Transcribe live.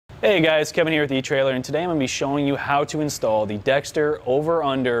Hey guys, Kevin here with eTrailer, and today I'm going to be showing you how to install the Dexter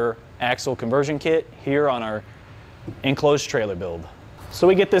over-under axle conversion kit here on our enclosed trailer build. So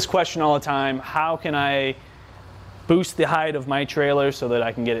we get this question all the time: how can I boost the height of my trailer so that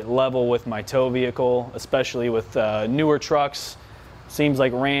I can get it level with my tow vehicle, especially with newer trucks? Seems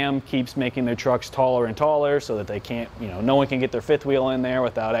like Ram keeps making their trucks taller and taller so that they can't, no one can get their fifth wheel in there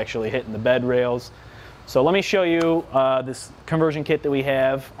without actually hitting the bed rails. So let me show you this conversion kit that we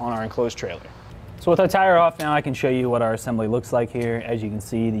have on our enclosed trailer. So with our tire off now, I can show you what our assembly looks like here. As you can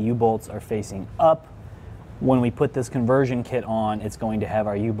see, the U-bolts are facing up. When we put this conversion kit on, it's going to have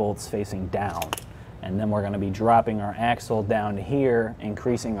our U-bolts facing down. And then we're going to be dropping our axle down to here,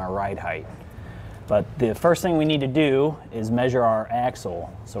 increasing our ride height. But the first thing we need to do is measure our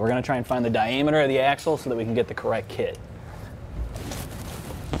axle. So we're going to try and find the diameter of the axle so that we can get the correct kit.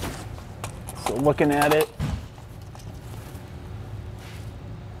 So looking at it,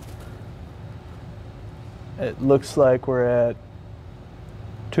 it looks like we're at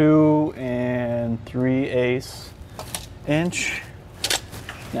 2 3/8 inch.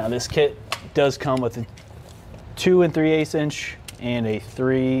 Now this kit does come with a 2 3/8 inch and a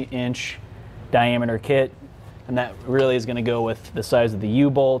 3-inch diameter kit, and that really is going to go with the size of the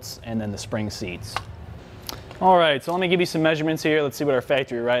U-bolts and then the spring seats. All right, so let me give you some measurements here. Let's see what our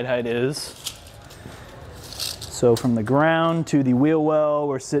factory ride height is. So from the ground to the wheel well,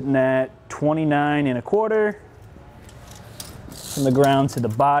 we're sitting at 29 1/4. From the ground to the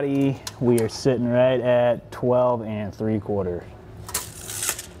body, we are sitting right at 12 3/4.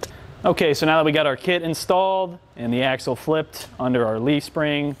 Okay, so now that we got our kit installed and the axle flipped under our leaf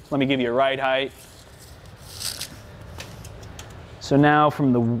spring, let me give you a ride height. So now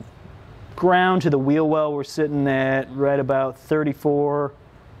from the ground to the wheel well, we're sitting at right about 34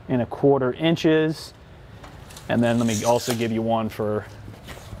 1/4 inches. And then let me also give you one for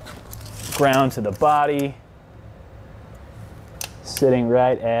ground to the body, sitting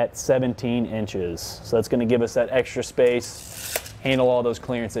right at 17 inches. So that's going to give us that extra space, handle all those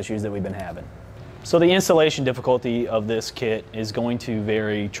clearance issues that we've been having. So the installation difficulty of this kit is going to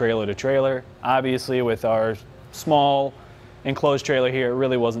vary trailer to trailer. Obviously with our small enclosed trailer here, it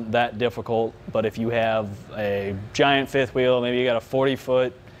really wasn't that difficult, but if you have a giant fifth wheel, maybe you got a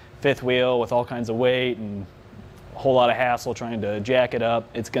 40-foot fifth wheel with all kinds of weight and a whole lot of hassle trying to jack it up,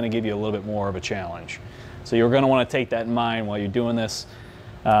 it's going to give you a little bit more of a challenge. So you're going to want to take that in mind while you're doing this.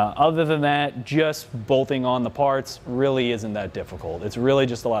 Other than that, just bolting on the parts really isn't that difficult. It's really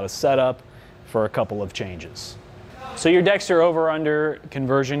just a lot of setup for a couple of changes. So your Dexter over-under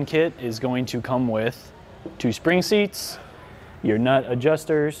conversion kit is going to come with 2 spring seats, your nut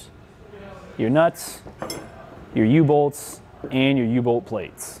adjusters, your nuts, your U-bolts, and your U-bolt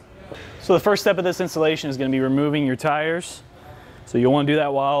plates. So the first step of this installation is going to be removing your tires. So you'll want to do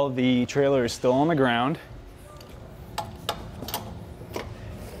that while the trailer is still on the ground.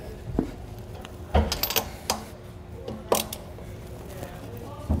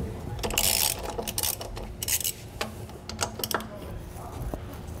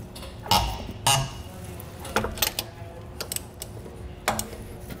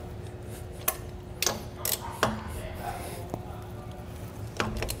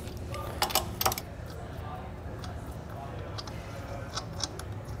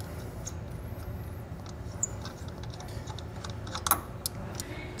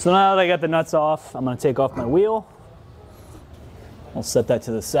 So now that I got the nuts off, I'm going to take off my wheel. I'll set that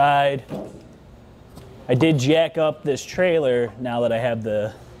to the side. I did jack up this trailer now that I have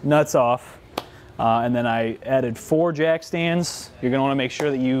the nuts off. And then I added 4 jack stands. You're going to want to make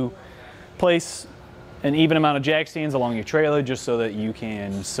sure that you place an even amount of jack stands along your trailer just so that you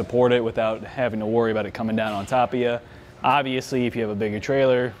can support it without having to worry about it coming down on top of you. Obviously, if you have a bigger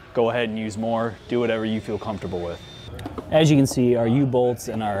trailer, go ahead and use more. Do whatever you feel comfortable with. As you can see, our U-bolts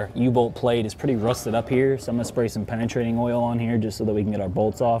and our U-bolt plate is pretty rusted up here, so I'm going to spray some penetrating oil on here just so that we can get our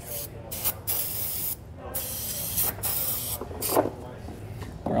bolts off.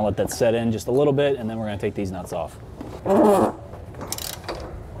 We're going to let that set in just a little bit, and then we're going to take these nuts off.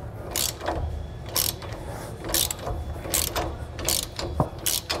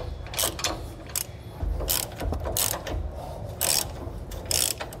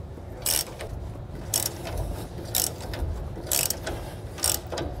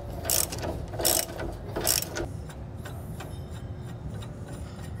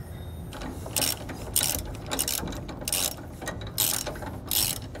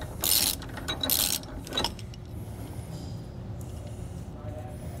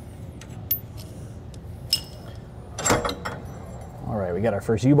 All right, we got our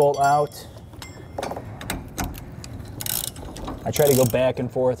first U-bolt out. I I try to go back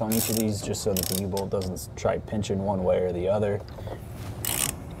and forth on each of these just so that the U-bolt doesn't try pinching one way or the other.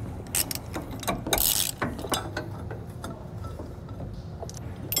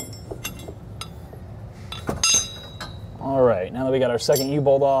 All right, now that we got our second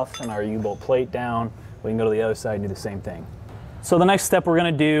U-bolt off and our U-bolt plate down, we can go to the other side and do the same thing. So the next step we're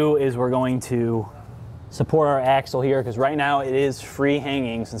going to do is we're going to support our axle here, because right now it is free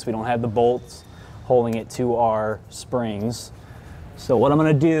hanging since we don't have the bolts holding it to our springs. So what I'm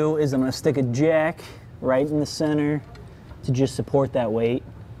going to do is I'm going to stick a jack right in the center to just support that weight.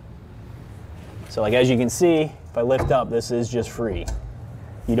 So like as you can see, if I lift up, this is just free.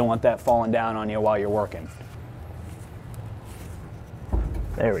 You don't want that falling down on you while you're working.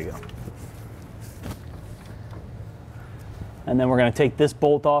 There we go. And then we're going to take this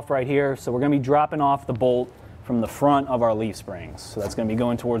bolt off right here. So we're going to be dropping off the bolt from the front of our leaf springs. So that's going to be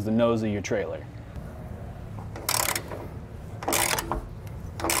going towards the nose of your trailer.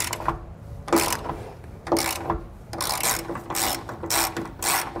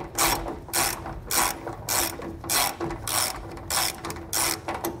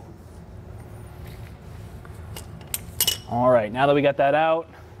 All right, now that we got that out,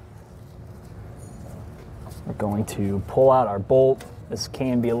 we're going to pull out our bolt. This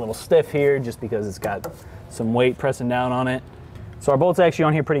can be a little stiff here just because it's got some weight pressing down on it. So our bolt's actually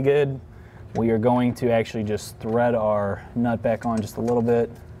on here pretty good. We are going to actually just thread our nut back on just a little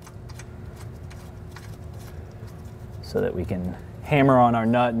bit so that we can hammer on our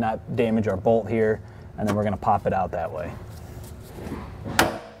nut and not damage our bolt here, and then we're going to pop it out that way.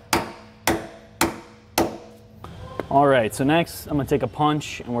 All right, so next I'm going to take a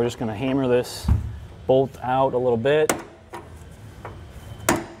punch and we're just going to hammer this bolt out a little bit.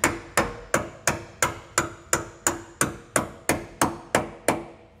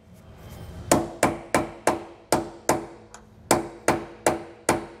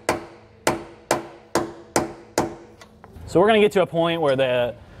 So we're going to get to a point where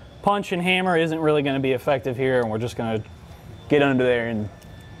the punch and hammer isn't really going to be effective here, and we're just going to get under there and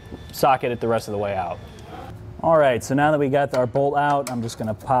socket it the rest of the way out. All right, so now that we got our bolt out, I'm just going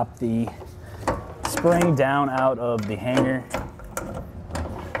to pop the spring down out of the hanger.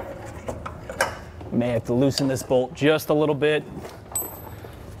 May have to loosen this bolt just a little bit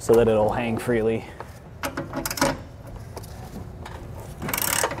so that it'll hang freely.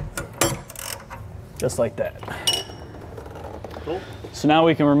 Just like that. Cool. So now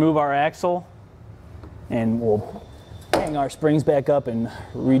we can remove our axle and we'll hang our springs back up and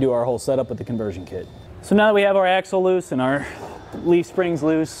redo our whole setup with the conversion kit. So now that we have our axle loose and our leaf springs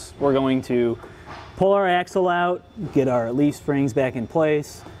loose, we're going to pull our axle out, get our leaf springs back in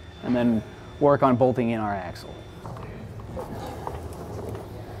place, and then work on bolting in our axle.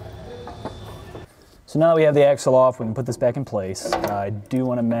 So now that we have the axle off, we can put this back in place. I do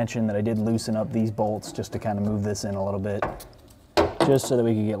want to mention that I did loosen up these bolts just to kind of move this in a little bit, just so that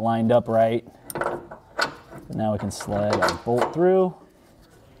we can get lined up right. Now we can slide our bolt through.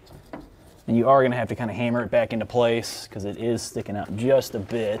 And you are going to have to kind of hammer it back into place because it is sticking out just a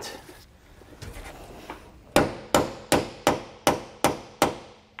bit.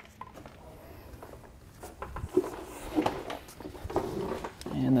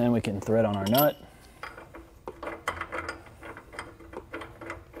 And then we can thread on our nut.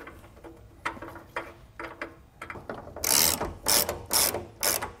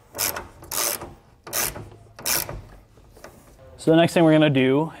 So the next thing we're going to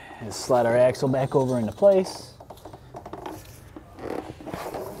do is slide our axle back over into place.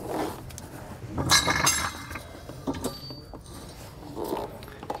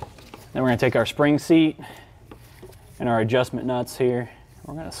 Then we're going to take our spring seat and our adjustment nuts here.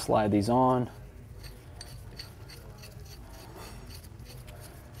 We're going to slide these on.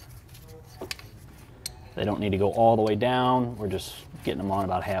 They don't need to go all the way down. We're just getting them on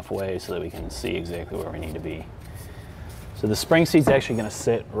about halfway so that we can see exactly where we need to be. So the spring seat's actually going to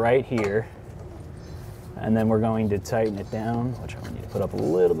sit right here, and then we're going to tighten it down, which I need to put up a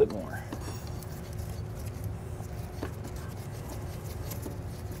little bit more.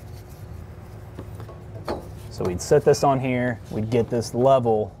 So we'd set this on here, we'd get this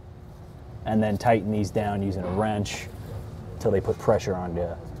level, and then tighten these down using a wrench until they put pressure on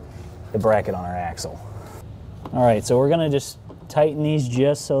the bracket on our axle. All right, so we're going to just tighten these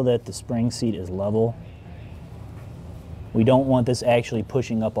just so that the spring seat is level. We don't want this actually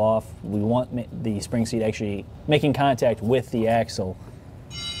pushing up off. We want the spring seat actually making contact with the axle.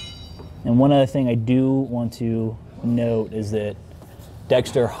 And one other thing I do want to note is that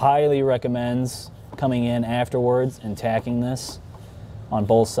Dexter highly recommends coming in afterwards and tacking this on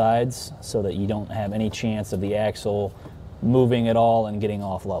both sides so that you don't have any chance of the axle moving at all and getting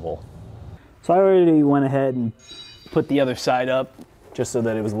off level. So I already went ahead and put the other side up just so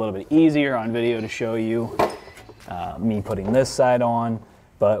that it was a little bit easier on video to show you me putting this side on.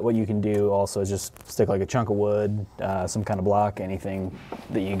 But what you can do also is just stick like a chunk of wood, some kind of block, anything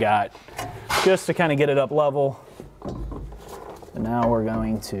that you got, just to kind of get it up level. And now we're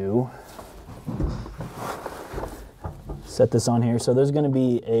going to set this on here. So there's going to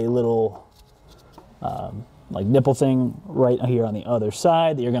be a little like nipple thing right here on the other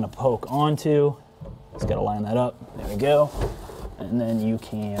side that you're going to poke onto. Just got to line that up. There we go. And then you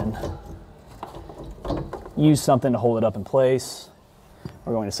can use something to hold it up in place.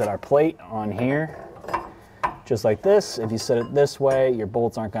 We're going to set our plate on here, just like this. If you set it this way, your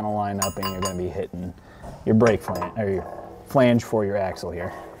bolts aren't going to line up and you're going to be hitting your brake flange, or your flange for your axle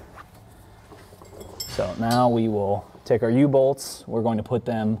here. So now we will take our U-bolts, we're going to put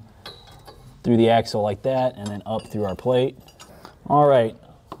them through the axle like that and then up through our plate. All right,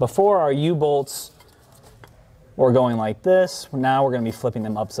 before our U-bolts we're going like this. Now we're going to be flipping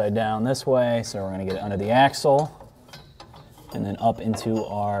them upside down this way, so we're going to get it under the axle and then up into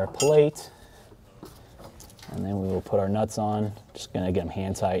our plate, and then we will put our nuts on. Just going to get them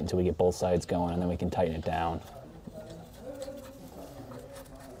hand tight until we get both sides going, and then we can tighten it down.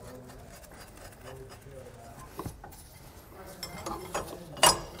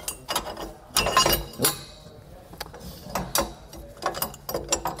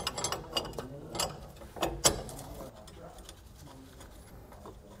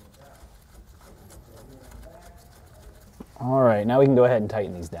 All right, now we can go ahead and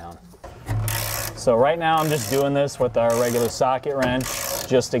tighten these down. So right now I'm just doing this with our regular socket wrench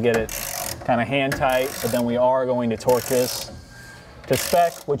just to get it kind of hand tight, but then we are going to torque this to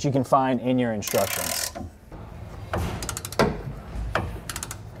spec, which you can find in your instructions.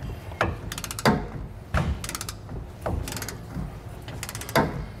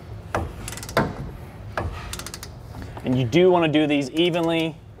 And you do want to do these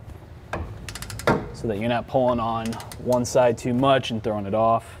evenly so that you're not pulling on one side too much and throwing it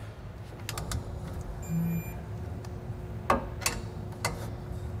off.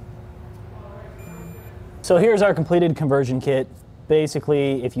 So here's our completed conversion kit.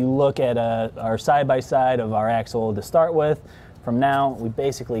 Basically, if you look at our side-by-side of our axle to start with, from now we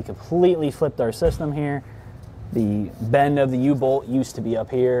basically completely flipped our system here. The bend of the U-bolt used to be up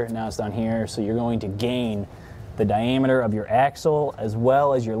here, now it's down here, so you're going to gain the diameter of your axle as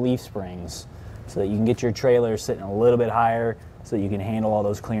well as your leaf springs, so that you can get your trailer sitting a little bit higher so that you can handle all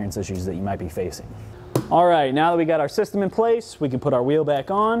those clearance issues that you might be facing. All right, now that we got our system in place, we can put our wheel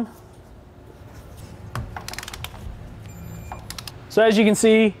back on. So as you can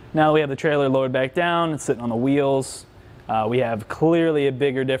see, now we have the trailer lowered back down, it's sitting on the wheels. We have clearly a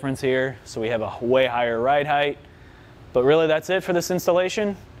bigger difference here, so we have a way higher ride height. But really that's it for this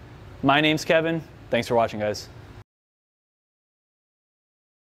installation. My name's Kevin. Thanks for watching, guys.